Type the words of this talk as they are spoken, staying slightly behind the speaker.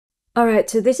Alright,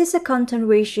 so this is a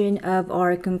continuation of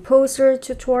our Composer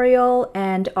tutorial,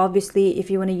 and obviously if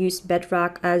you want to use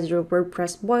Bedrock as your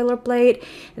WordPress boilerplate,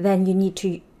 then you need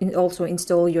to also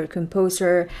install your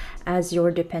Composer as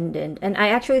your dependent. And I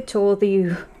actually told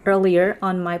you earlier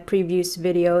on my previous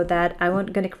video that I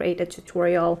wasn't going to create a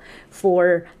tutorial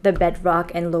for the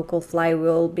Bedrock and local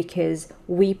Flywheel because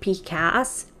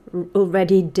WPCast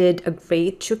already did a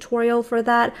great tutorial for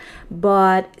that,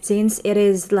 but since it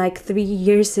is like 3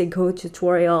 years ago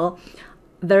tutorial,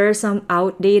 there are some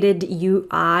outdated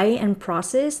UI and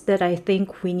process that I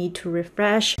think we need to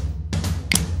refresh.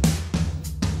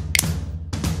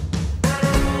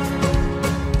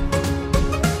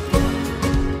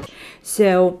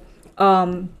 So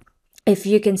if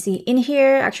you can see in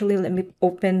here, actually let me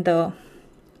open the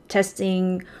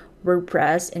testing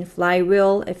WordPress in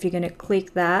Flywheel. If you're gonna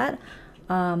click that,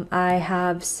 I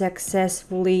have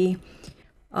successfully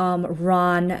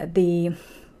run the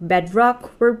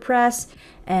Bedrock WordPress,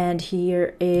 and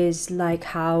here is like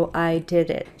how I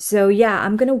did it. So yeah,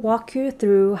 I'm gonna walk you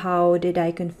through how did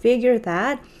I configure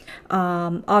that.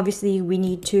 Obviously we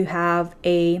need to have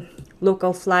a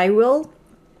local Flywheel,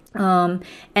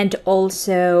 and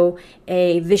also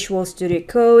a Visual Studio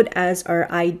Code as our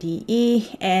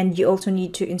IDE, and you also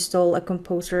need to install a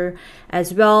Composer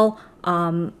as well.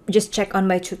 Just check on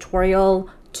my tutorial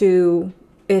to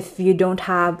if you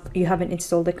haven't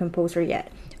installed the Composer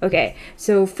yet. Okay,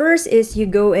 so first is you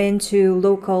go into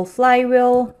local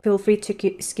Flywheel. Feel free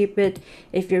to skip it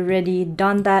if you're already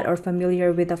done that or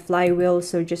familiar with the Flywheel.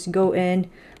 So just go in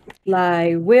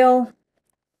Flywheel,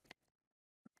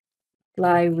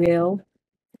 Flywheel,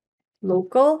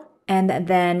 local, and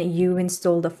then you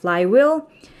install the Flywheel.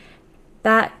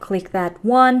 Click that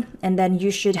one, and then you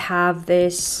should have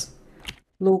this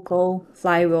local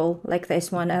Flywheel like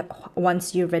this one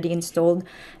once you already installed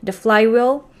the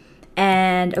Flywheel.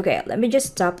 And okay, let me just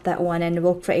stop that one and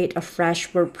we'll create a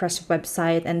fresh WordPress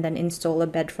website and then install a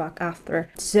Bedrock after.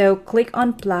 So click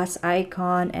on plus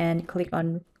icon and click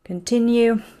on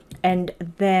continue, and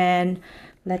then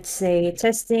let's say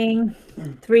testing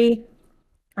 3.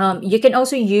 You can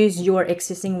also use your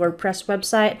existing WordPress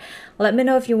website. Let me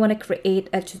know if you want to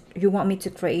you want me to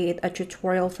create a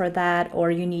tutorial for that, or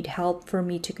you need help to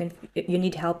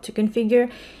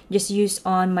configure. Just use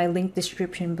on my link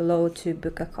description below to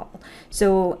book a call.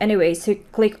 So anyway, so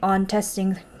click on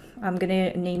testing. I'm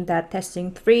gonna name that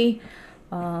testing 3.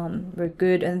 We're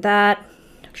good on that.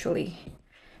 Actually,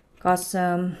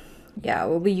 custom. Yeah,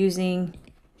 we'll be using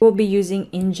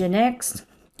Nginx.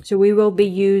 So we will be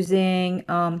using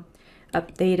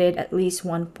updated at least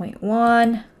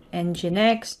 1.1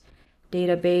 Nginx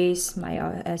database,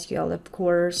 MySQL, of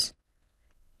course.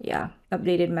 Yeah,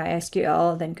 updated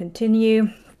MySQL, then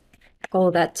continue. Call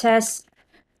that test,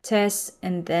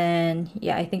 and then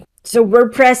yeah, I think so.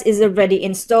 WordPress is already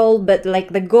installed, but like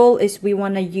the goal is we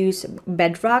want to use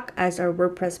Bedrock as our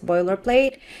WordPress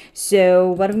boilerplate.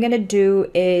 So what I'm gonna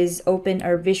do is open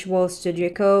our Visual Studio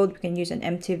Code. We can use an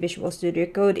empty Visual Studio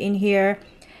Code in here,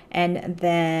 and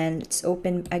then let's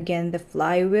open again the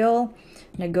Flywheel.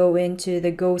 I'm gonna go into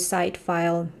the Go Site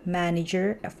File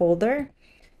Manager folder.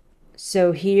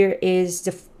 So here is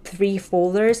the 3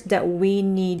 folders that we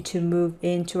need to move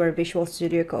into our Visual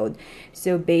Studio Code.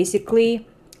 So basically,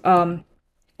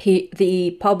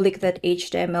 the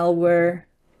public.html where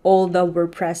all the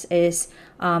WordPress is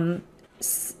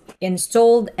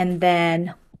installed, and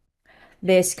then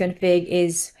this config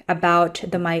is about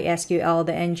the MySQL,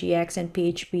 the NGX, and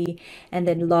PHP, and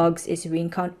then logs is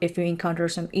if we encounter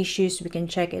some issues, we can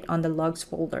check it on the logs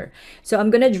folder. So I'm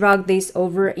gonna drag this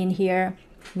over in here.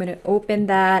 I'm gonna open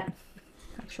that.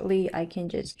 Actually, I can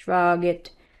just drag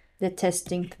it, the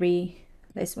testing 3,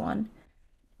 this one,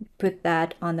 put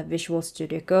that on the Visual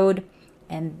Studio Code,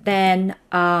 and then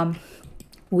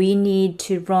we need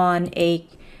to run a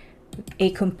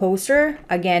Composer.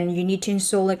 Again, you need to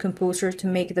install a Composer to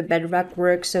make the Bedrock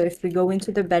work. So if we go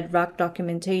into the Bedrock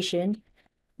documentation,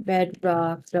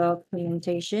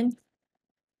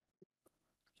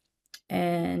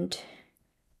 and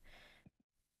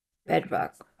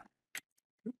Bedrock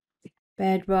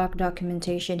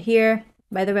documentation here.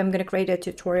 By the way, I'm going to create a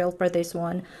tutorial for this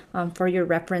one for your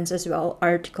reference as well,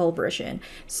 article version.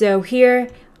 So here,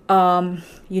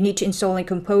 you need to install a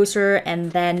Composer,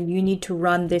 and then you need to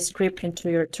run this script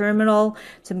into your terminal.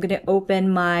 So I'm going to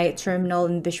open my terminal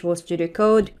in Visual Studio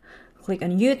Code, click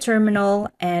on New Terminal,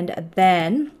 and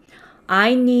then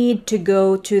I need to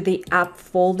go to the app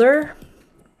folder.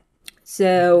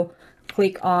 So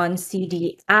click on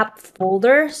CD app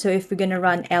folder. So if we're going to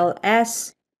run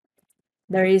ls,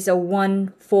 there is a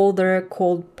one folder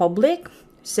called public.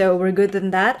 So we're good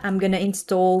on that. I'm gonna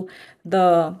install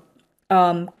the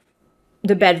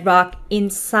the Bedrock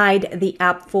inside the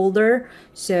app folder.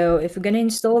 So if we're gonna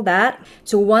install that,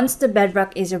 so once the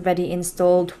Bedrock is already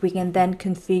installed, we can then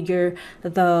configure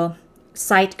the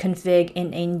site config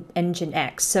in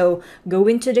Nginx. So go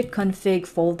into the config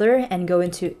folder and go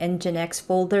into Nginx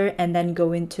folder and then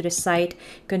go into the site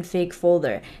config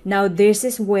folder. Now this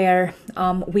is where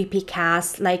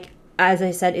WPCast, like as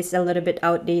I said, it's a little bit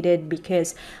outdated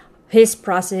because his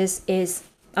process is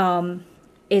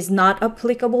not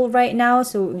applicable right now,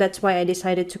 so that's why I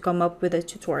decided to come up with a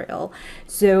tutorial.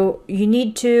 So you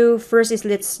need to first is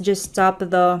let's just stop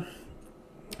the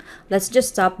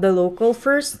local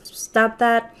first. Stop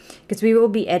that because we will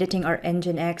be editing our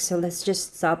Nginx. So let's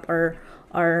just stop our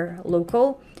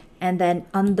local, and then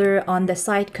under on the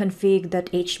site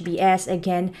config.hbs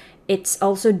again, it's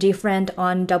also different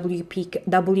on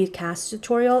wcast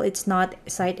tutorial. It's not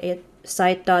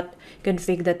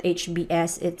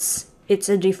site.config.hbs. It's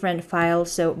a different file.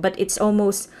 So but it's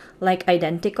almost like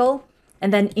identical.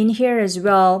 And then in here as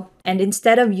well, and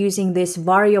instead of using this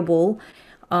variable,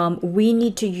 we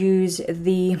need to use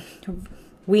the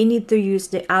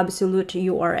absolute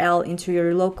URL into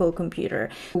your local computer.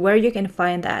 Where you can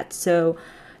find that, so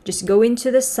just go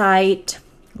into the site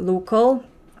local,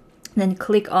 then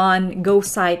click on go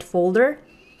site folder,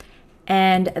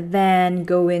 and then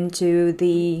go into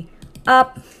the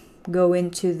up, go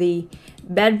into the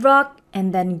Bedrock,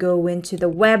 and then go into the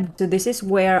web. So this is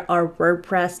where our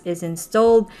WordPress is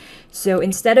installed. So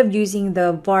instead of using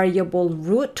the variable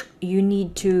root, you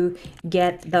need to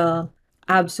get the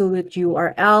absolute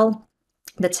URL.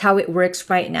 That's how it works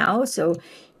right now. So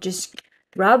just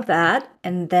grab that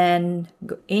and then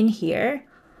go in here.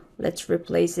 Let's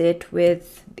replace it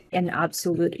with an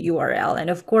absolute URL. And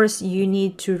of course, you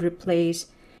need to replace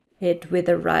it with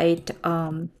the right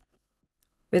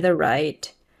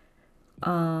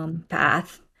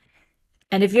path.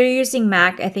 And if you're using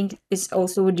Mac, I think it's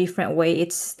also a different way.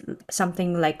 It's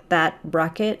something like that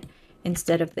bracket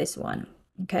instead of this one.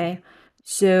 Okay.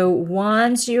 So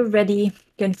once you're ready,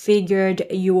 configured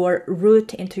your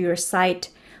root into your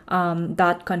site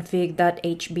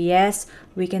 .config.hbs,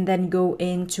 we can then go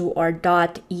into our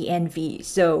 .env.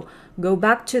 So go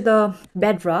back to the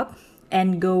Bedrock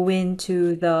and go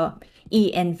into the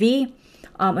env.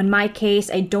 In my case,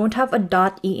 I don't have a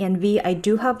 .env. I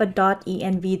do have a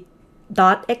 .env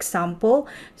example,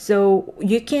 so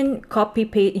you can copy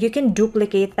paste, you can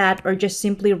duplicate that, or just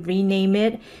simply rename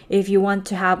it. If you want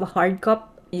to have a hard copy,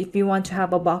 if you want to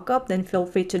have a backup, then feel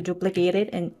free to duplicate it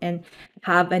and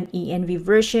have an env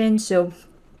version. So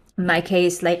in my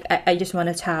case, like I just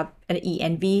wanted to have an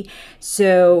env.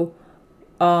 So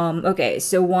okay,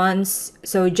 so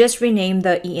just rename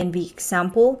the env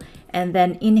example, and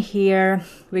then in here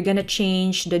we're gonna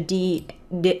change the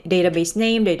database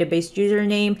name, database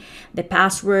username, the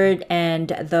password, and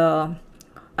the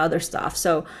other stuff.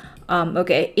 So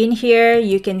okay, in here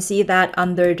you can see that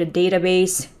under the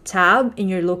database tab in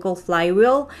your local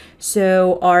Flywheel,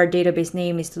 so our database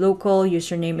name is local,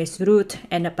 username is root,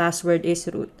 and the password is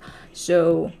root.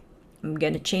 So I'm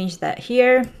gonna change that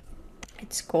here.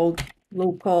 It's called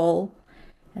local,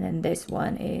 and then this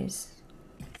one is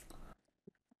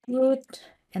root,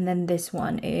 and then this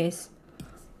one is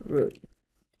root.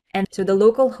 And so the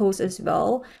local host as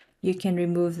well, you can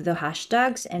remove the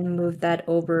hashtags and move that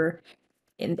over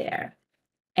in there.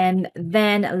 And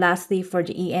then lastly, for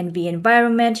the env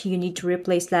environment, you need to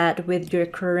replace that with your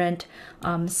current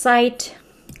site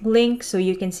link. So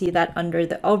you can see that under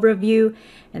the overview.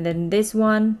 And then this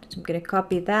one, so I'm going to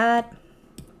copy that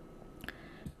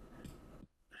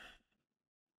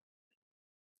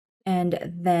and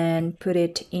then put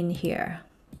it in here.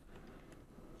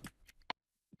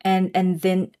 And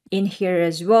then in here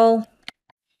as well,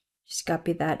 just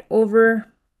copy that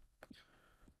over.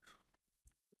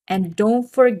 And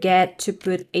don't forget to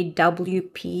put a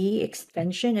WP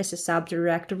extension as a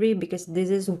subdirectory, because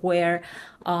this is where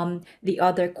the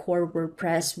other core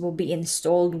WordPress will be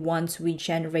installed once we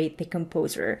generate the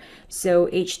composer. So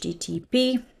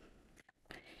HTTP,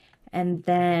 and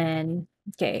then,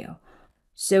 okay.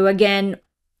 So again,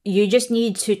 you just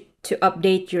need to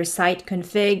update your site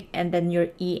config and then your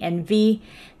env,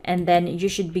 and then you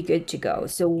should be good to go.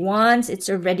 So once it's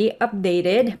already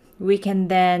updated, we can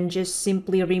then just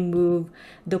simply remove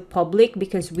the public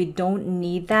because we don't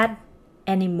need that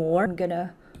anymore. I'm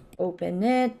gonna open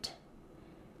it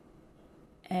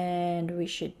and we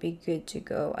should be good to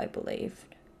go, I believe.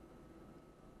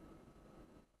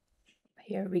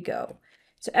 Here we go.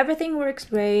 So everything works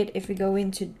great. If we go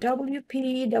into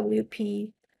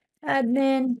WP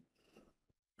admin,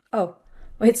 oh,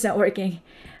 Oh, it's not working.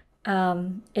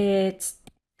 It's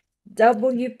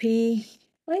WP.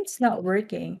 Well, it's not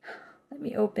working. Let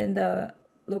me open the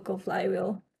local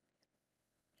flywheel.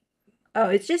 Oh,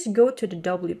 it's just go to the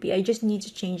WP. I just need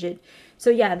to change it. So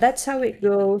yeah, that's how it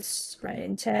goes. Right,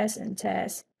 in test and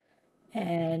test,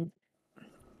 and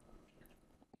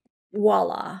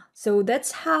voila. So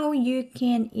that's how you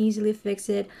can easily fix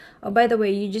it. Oh, by the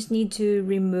way, you just need to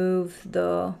remove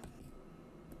the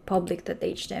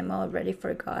public.html. Already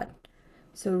forgot.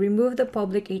 So remove the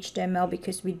public HTML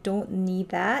because we don't need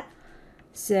that.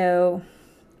 So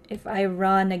if I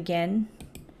run again,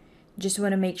 just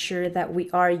want to make sure that we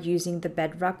are using the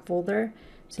Bedrock folder.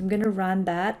 So I'm going to run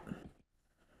that.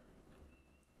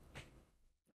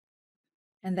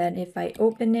 And then if I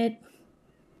open it,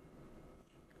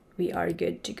 we are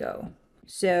good to go.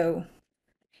 So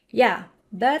yeah,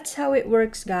 that's how it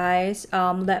works, guys.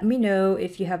 Let me know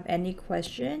if you have any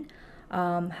question.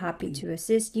 Happy to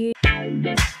assist you.